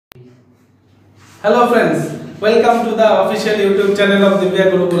Hello friends, welcome to the official YouTube channel of Divya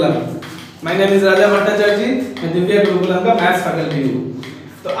Gurukulam. My name is राजा भट्टाचार्य जी, मैं दिव्या गुरुकुलम का maths faculty हूँ।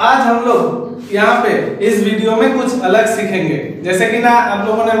 तो आज हम लोग यहाँ पे इस वीडियो में कुछ अलग सीखेंगे। जैसे कि ना आप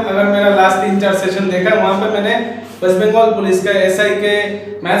लोगों ने अगर मेरा लास्ट 3-4 सेशन देखा, वहाँ पे मैंने वेस्ट बंगाल पुलिस का एसआई के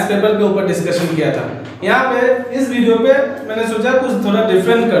मैथ्स पेपर के ऊपर डिस्कशन किया था। यहाँ पे इस वीडियो पे मैंने सोचा कुछ थोड़ा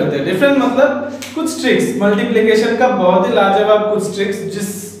डिफरेंट करते हैं। डिफरेंट मतलब कुछ ट्रिक्स, मल्टीप्लिकेशन का बहुत ही लाजवाब कुछ ट्रिक्स, जिस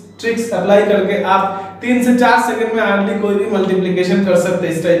ट्रिक्स अप्लाई करके आप 3 से 4 सेकंड में हार्डली कोई भी मल्टीप्लिकेशन कर सकते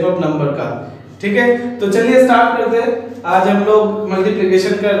हैं इस टाइप ऑफ नंबर का। ठीक है, तो चलिए स्टार्ट करते हैं। आज हम लोग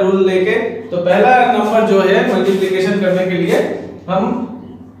मल्टीप्लिकेशन का रूल लेके, तो पहला नंबर जो है मल्टीप्लिकेशन करने के लिए हम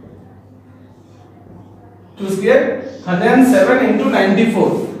चूज किए 107 into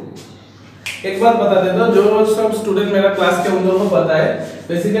 94। एक बात बता देता हूँ, जो सब स्टूडेंट मेरा क्लास के उन लोगों को पता है,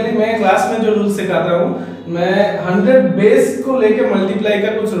 बेसिकली मैं क्लास में जो रूल सिखाता हूँ, मैं 100 बेस को लेके मल्टीप्लाई का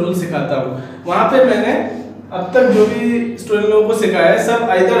कुछ रूल सिखाता हूँ। वहाँ पे मैंने अब तक जो भी स्टूडेंट लोगों को सिखाया है, सब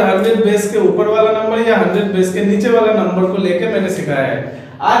आइदर 100 बेस के ऊपर वाला नंबर या 100 बेस के नीचे वाला नंबर को लेके मैंने सिखाया है।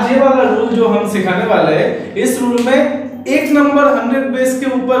 आज ये वाला रूल जो हम सिखाने वाले हैं, इस रूल में एक नंबर 100 बेस के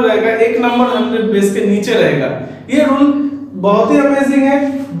ऊपर रहेगा, एक नंबर 100 बेस के नीचे रहेगा। ये रूल बहुत ही अमेजिंग है,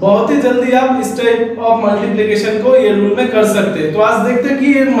 बहुत ही जल्दी आप इस टाइप ऑफ मल्टीप्लिकेशन को ये रूल में कर सकते हैं। तो आज देखते हैं कि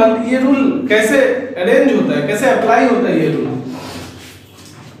ये रूल कैसे अरेंज होता है, कैसे अप्लाई होता है ये रूल।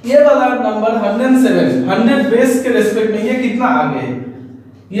 ये वाला नंबर 107 100 बेस के रेस्पेक्ट में ये कितना आगे है?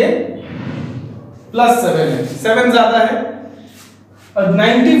 ये +7 है, 7 ज्यादा है। और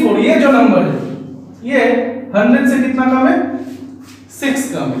 94 ये जो नंबर है, ये 100 से कितना कम है? 6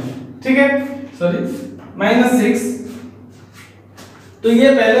 कम है। ठीक है, सॉरी -6। तो ये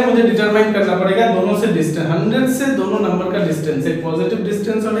पहले मुझे डिटरमाइन करना पड़ेगा दोनों से डिस्टेंस, 100 से दोनों नंबर का डिस्टेंस, एक पॉजिटिव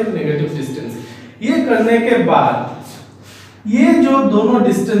डिस्टेंस और एक नेगेटिव डिस्टेंस। ये करने के बाद ये जो दोनों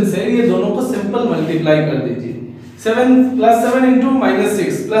डिस्टेंस है, ये दोनों को सिंपल मल्टीप्लाई कर दीजिए। 7 +7 into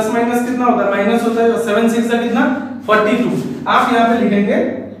 -6, प्लस माइनस कितना होता है? माइनस होता है। 7 6 का कितना? 42। आप यहाँ पे लिखेंगे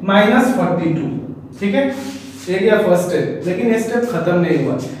 -42। ठीक है, ये गया फर्स्ट स्टेप। लेकिन ये स्टेप खत्म नहीं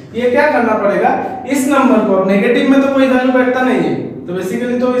हुआ। ये क्या करना पड़ेगा, इस नंबर को, अब नेगेटिव में तो कोई वैल्यू बैठता नहीं है, तो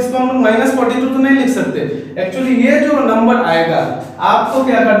बेसिकली तो इसको हम लोग -42 तो नहीं लिख सकते। एक्चुअली ये जो नंबर आएगा, आपको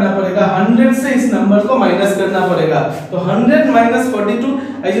क्या करना पड़ेगा, 100 से इस नंबर को माइनस करना पड़ेगा। तो 100 - 42,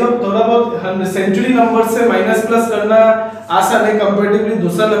 आइए थोड़ा बहुत सेंचुरी नंबर से माइनस प्लस करना आसान है कंपैरेटिवली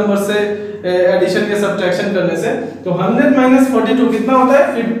दूसरा नंबर से एडिशन या सब्ट्रैक्शन करने से। तो 100 - 42 कितना होता है?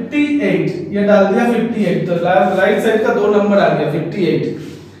 58। ये डाल दिया 58, तो राइट साइड का 2 नंबर आ गया 58।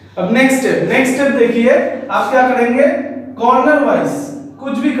 अब नेक्स्ट स्टेप देखिए, आप क्या करेंगे, कॉर्नर वाइज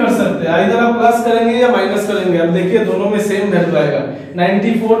कुछ भी कर सकते हैं, इधर आप प्लस करेंगे या माइनस करेंगे। अब देखिए दोनों में सेम वैल्यू आएगा।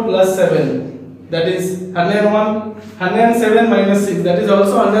 94 + 7 that is 101, 107 - 6 that is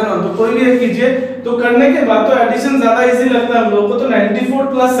also 101। तो कोई भी एक कीजिए। तो करने के बाद तो एडिशन ज्यादा इजी लगता है हम लोगों को, तो 94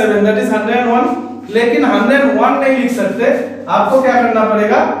 + 7 दैट इज 101। लेकिन 101 नहीं लिख सकते, आपको क्या करना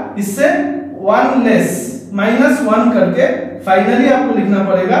पड़ेगा, इससे 1 लेस -1 करके फाइनली आपको लिखना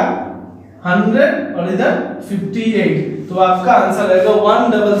पड़ेगा 100 और इधर 58। तो आपका आंसर आएगा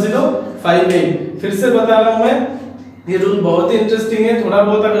 10058। फिर से बता रहा हूं मैं, ये रूल बहुत ही इंटरेस्टिंग है। थोड़ा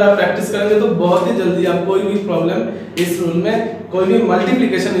बहुत अगर आप प्रैक्टिस करेंगे तो बहुत ही जल्दी आप कोई भी प्रॉब्लम इस रूल में, कोई भी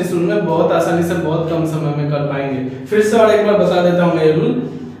मल्टीप्लिकेशन इस रूल में बहुत आसानी से बहुत कम समय में कर पाएंगे। फिर से और एक बार बता देता हूं मैं ये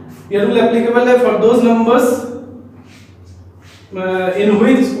रूल एप्लीकेबल है for those numbers in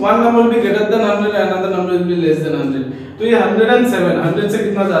which one number will be greater than 100 and another number will be less than 100। तो ये 107 100 से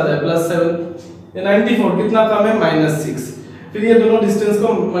कितना ज्यादा है? +7। ये 94 कितना कम है? -6। फिर ये दोनों डिस्टेंस को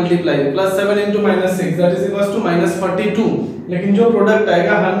multiply, +7 into -6 that is equals to -42। लेकिन जो प्रोडक्ट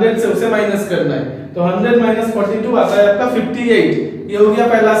आएगा 100 से उसे माइनस करना है, तो 100 - 42 आता है आपका 58। ये हो गया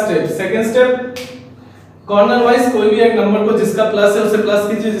पहला step. Second step, corner wise कोई भी एक नंबर को जिसका प्लस है उसे प्लस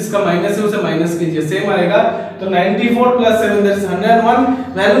कीजिए, जिसका माइनस है उसे माइनस कीजिए, सेम आएगा। तो 94 + 7 दैट इज 101।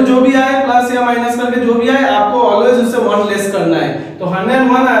 वैल्यू जो भी आए प्लस या माइनस करके जो भी आए, आपको ऑलवेज उससे 1 लेस करना है। तो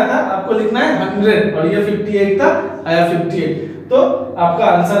 101 आया था, आपको लिखना है 100, और ये 58 था, आया 58। तो आपका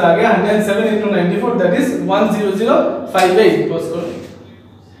आंसर आ गया 107 into 94 दैट इज 10058।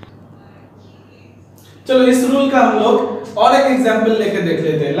 चलो इस रूल का हम लोग और एक एग्जांपल लेके देख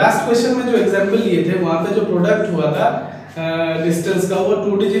लेते हैं। लास्ट क्वेश्चन में जो एग्जांपल लिए थे, वहां पे जो प्रोडक्ट हुआ था डिस्टेंस का, वो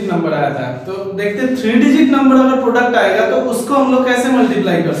 2 डिजिट नंबर आया था। तो देखते हैं 3 डिजिट नंबर अगर प्रोडक्ट आएगा तो उसको हम लोग कैसे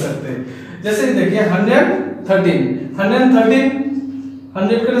मल्टीप्लाई कर सकते हैं। जैसे देखिए 113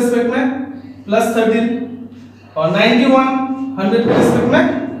 100 के रिस्पेक्ट में +13, और 91 100 के रिस्पेक्ट में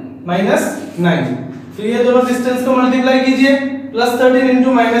 -9। तो ये दोनों डिस्टेंस को मल्टीप्लाई कीजिए, +13 into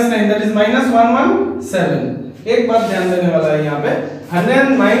 -9 दैट इज -117। एक बात ध्यान देने वाला है यहाँ पे,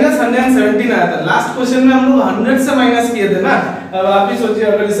 100 माइनस 117 आया था। लास्ट क्वेश्चन में हम लोग 100 से माइनस किए थे ना। अब आप ही सोचिए,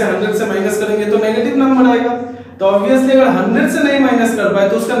 अगर इसे 100 से माइनस करेंगे तो नेगेटिव नंबर आएगा। तो ऑब्वियसली अगर 100 से नहीं माइनस कर पाए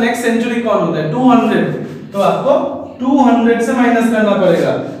तो उसका नेक्स्ट सेंचुरी कौन होता है? 200। तो आपको 200 से माइनस करना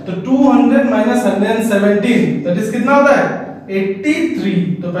पड़ेगा। तो 200 माइनस 117 दैट इज कितना होता है?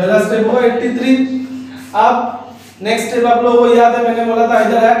 83। तो पहला स्टेप होगा 83। अब नेक्स्ट स्टेप आप लोगों को याद है, मैंने बोला था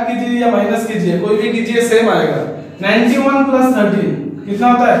इधर ऐड कीजिए या माइनस कीजिए, कोई भी कीजिए सेम आएगा। 91 प्लस 13 कितना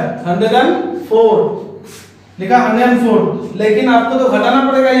होता है? 104। लिखा 104, लेकिन आपको तो घटाना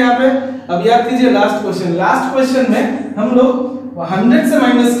पड़ेगा यहाँ पे। अब याद कीजिए लास्ट क्वेश्चन। लास्ट क्वेश्चन में हम लोग 100 से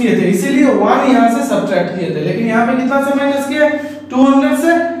माइनस किए थे, इसीलिए 1 यहाँ से सब्ट्रैक्ट किए थे। लेकिन यहाँ पे कितना से माइनस किए? 200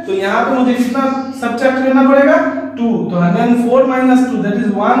 से। तो यहाँ पे मुझे कितना सब्ट्रैक्ट करना पड़ेगा? 2। तो 104 माइनस 2 दैट इज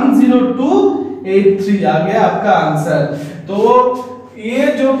 10283 आ गया आपका आंसर। तो ये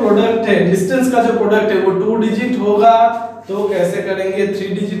जो प्रोडक्ट है, डिस्टेंस का जो प्रोडक्ट है वो 2 डिजिट होगा तो कैसे करेंगे,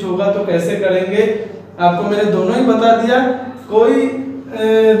 3 डिजिट होगा तो कैसे करेंगे, आपको मैंने दोनों ही बता दिया। कोई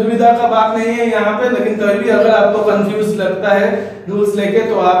दुविधा का बात नहीं है यहाँ पे। लेकिन कभी भी अगर आपको कंफ्यूज लगता है रूल्स लेके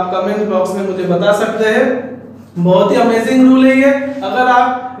तो आप कमेंट बॉक्स में मुझे बता सकते हैं। बहुत ही अमेजिंग रूल है ये। अगर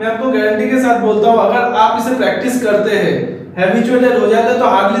आप, मैं आपको गारंटी के साथ बोलता हूँ, अगर आप इसे प्रैक्टिस करते हैं, हैबिचुएटेड हो जाते हैं, तो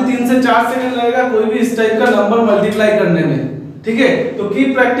हार्डली 3 से 4 सेकंड लगेगा कोई भी इस टाइप का नंबर मल्टीप्लाई करने में। ठीक है, तो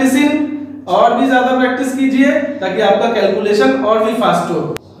कीप प्रैक्टिसिंग, और भी ज्यादा प्रैक्टिस कीजिए ताकि आपका कैलकुलेशन और भी फास्ट हो।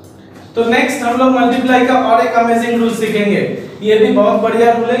 तो नेक्स्ट हम लोग मल्टीप्लाई का और एक अमेजिंग रूल सीखेंगे। ये भी बहुत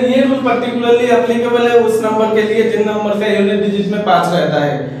बढ़िया रूल है। ये रूल पर्टिकुलरली एप्लीकेबल है उस नंबर के लिए जिन नंबर का यूनिट डिजिट में 5 रहता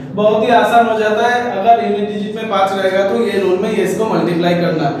है। बहुत ही आसान हो जाता है। अगर यूनिट डिजिट में 5 रहेगा तो ये रूल में ये इसको मल्टीप्लाई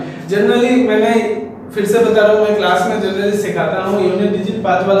करना। जनरली मैंने फिर से बता रहा हूँ, मैं क्लास में जनरली सिखाता हूँ यूनिट डिजिट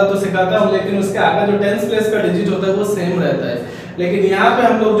 5 वाला तो सिखाता हूँ, लेकिन उसके आगे जो 10th प्लेस का डिजिट होता है वो सेम रहता है। लेकिन यहाँ पे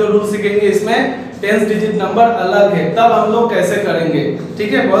हम लोग जो रूल सीखेंगे इसमें 10th डिजिट नंबर अलग है, तब हम लोग कैसे करेंगे।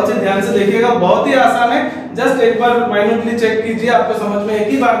 ठीक है, बहुत से ध्यान से देखिएगा, बहुत ही आसान है। जस्ट एक बार माइन्यूटली चेक कीजिए, आपको समझ में एक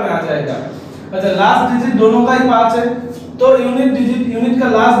ही बार में आ जाएगा। अच्छा, लास्ट डिजिट दोनों का ही 5 है तो यूनिट का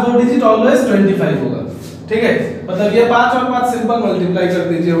लास्ट 2 डिजिट ऑलवेज 25 होगा। ठीक है, मतलब ये 5 और 5 सिंपल मल्टीप्लाई कर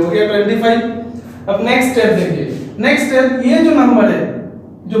दीजिए, हो गया 25। अब नेक्स्ट स्टेप देखिए। नेक्स्ट स्टेप, ये जो नंबर है,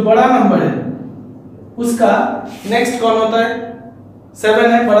 जो बड़ा नंबर है, उसका नेक्स्ट कौन होता है? 7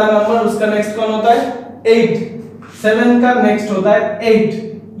 है बड़ा नंबर, उसका नेक्स्ट कौन होता है? 8। 7 का नेक्स्ट होता है 8।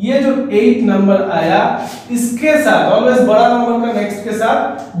 ये जो 8 नंबर आया, इसके साथ ऑलवेज बड़ा नंबर का नेक्स्ट के साथ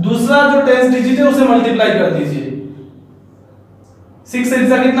दूसरा जो 10th डिजिट है उसे मल्टीप्लाई कर दीजिए। 6 से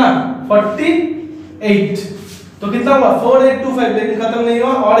कितना? 48। तो कितना हुआ? 4825। लेकिन खत्म नहीं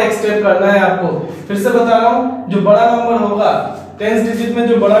हुआ, और एक स्टेप करना है आपको। फिर से बता रहा हूं, जो बड़ा नंबर होगा 10th डिजिट में,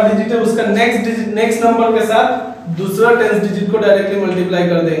 जो बड़ा डिजिट है उसका नेक्स्ट नंबर के साथ दूसरा 10th डिजिट को डायरेक्टली मल्टीप्लाई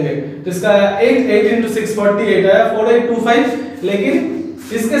कर देंगे। तो इसका आया 8 into 6 48 आया 4825। लेकिन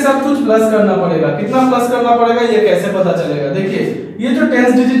इसके साथ कुछ प्लस करना पड़ेगा। कितना प्लस करना पड़ेगा ये कैसे पता चलेगा? देखिए, ये जो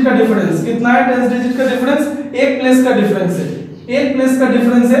 10th डिजिट का डिफरेंस कितना है? 10th डिजिट का डिफरेंस 1 प्लेस का डिफरेंस है। 1 प्लेस का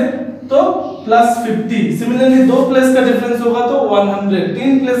डिफरेंस है तो प्लस 50। सिमिलरली 2 प्लेस का डिफरेंस होगा तो 100,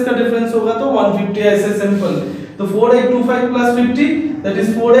 3 प्लेस का डिफरेंस होगा तो 150। ऐसे सिंपल। तो 4825 प्लस 50 दैट इज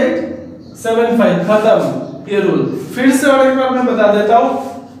 4875। खत्म ये रूल। फिर से और एक बार मैं बता देता हूं,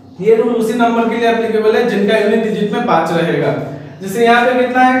 ये रूल उसी नंबर के लिए एप्लीकेबल है जिनका यूनिट डिजिट में 5 रहेगा। जैसे यहाँ पे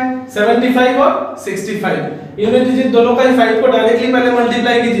कितना है? 75 और 65। यूनिट डिजिट दोनों का ही 5 को डायरेक्टली पहले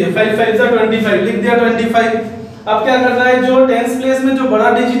मल्टीप्लाई कीजिए। 5 5 जा 25, लिख दिया 25। अब क्या करना है? जो 10th प्लेस में जो बड़ा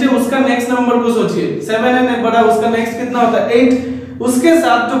डिजिट है उसका नेक्स्ट नंबर को सोचिए। 7 है बड़ा, उसका नेक्स्ट कितना होता है? 8। उसके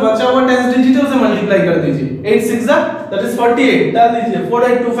साथ जो बचा हुआ 10th डिजिट है उसे मल्टीप्लाई कर दीजिए। 8 6 जा दैट इज 48, डाल दीजिए।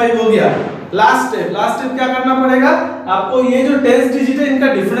 4825 हो गया। लास्ट स्टेप क्या करना पड़ेगा आपको? ये जो 10th डिजिट है इनका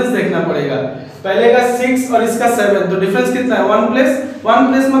डिफरेंस देखना पड़ेगा। पहले का 6 और इसका 7, तो डिफरेंस कितना है? 1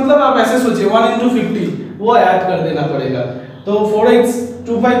 प्लस मतलब आप ऐसे सोचिए 1 into 50, वो ऐड कर देना पड़ेगा। तो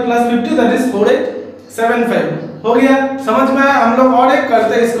 4825 प्लस 50 दैट इज 4875 हो गया। समझ में आया? हम लोग और एक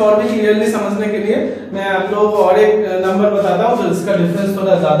करते हैं इसको और भी क्लियरली समझने के लिए। मैं आप लोगों को और एक नंबर बताता हूं तो इसका डिफरेंस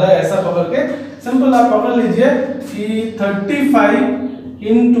थोड़ा ज्यादा है। ऐसा पकड़ के सिंपल आप पकड़ लीजिए कि 35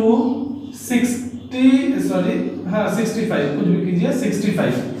 into 65, कुछ भी कीजिए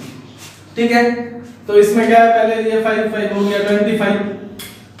 65। ठीक है, तो इसमें क्या है? पहले ये 5 हो गया 25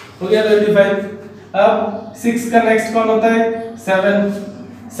 हो गया 25। अब 6 का नेक्स्ट कौन होता है?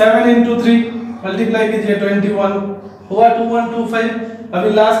 7 into 3 मल्टीप्लाई कीजिए 21 हुआ 2125। अभी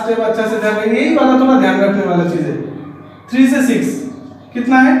लास्ट स्टेप अच्छा से ध्यान रखिए, यही वाला थोड़ा ध्यान रखने वाला चीज है। 3 से 6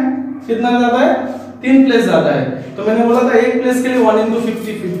 कितना है? कितना ज्यादा है? 3 प्लेस ज्यादा है। तो मैंने बोला था 1 प्लेस के लिए 1 into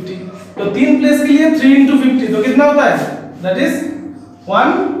 50, तो 3 प्लेस के लिए 3 into 50, तो कितना होता है? That is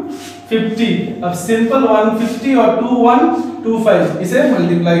 150। 50। अब सिंपल 150 और 2 125 इसे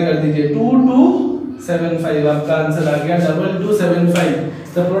मल्टीप्लाई कर दीजिए, 2275 आपका आंसर आ गया 2275।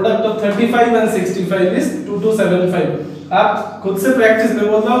 The product of 35 and 65 is 2275। आप खुद से प्रैक्टिस में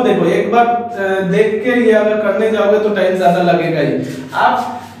बोल रहा हूँ, देखो एक बार देख के ये अगर करने जाओगे तो टाइम ज्यादा लगेगा ही।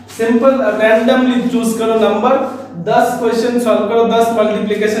 आप सिंपल रैंडमली चूज करो नंबर, 10 क्वेश्चन सॉल्व करो, 10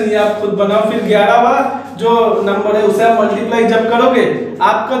 मल्टीप्लिकेशन ये आप खुद बनाओ, फिर 11वां जो नंबर है उसे आप मल्टीप्लाई जब करोगे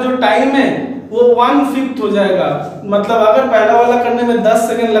आपका जो टाइम है वो 1/5 हो जाएगा। मतलब अगर पहला वाला करने में 10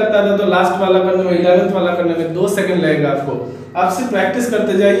 सेकंड लगता था तो लास्ट वाला करने में 11th वाला करने में 2 सेकंड लगेगा आपको। आप सिर्फ प्रैक्टिस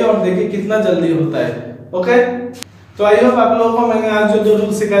करते जाइए और देखिए कितना जल्दी होता है। ओके, तो आई होप आप लोगों को मैंने आज जो 2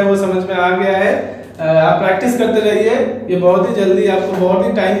 रूल सिखाए वो समझ में आ गया है। आप प्रैक्टिस करते रहिए, ये बहुत ही जल्दी आपको बहुत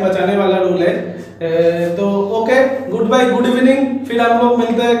ही टाइम बचाने वाला रूल है। तो okay, good bye, good evening. फिर हम लोग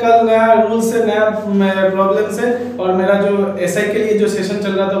मिलते हैं कल नया रूल से, नया प्रॉब्लम से, और मेरा जो एसआई के लिए जो सेशन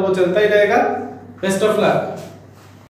चल रहा था वो चलता ही रहेगा। Best of luck.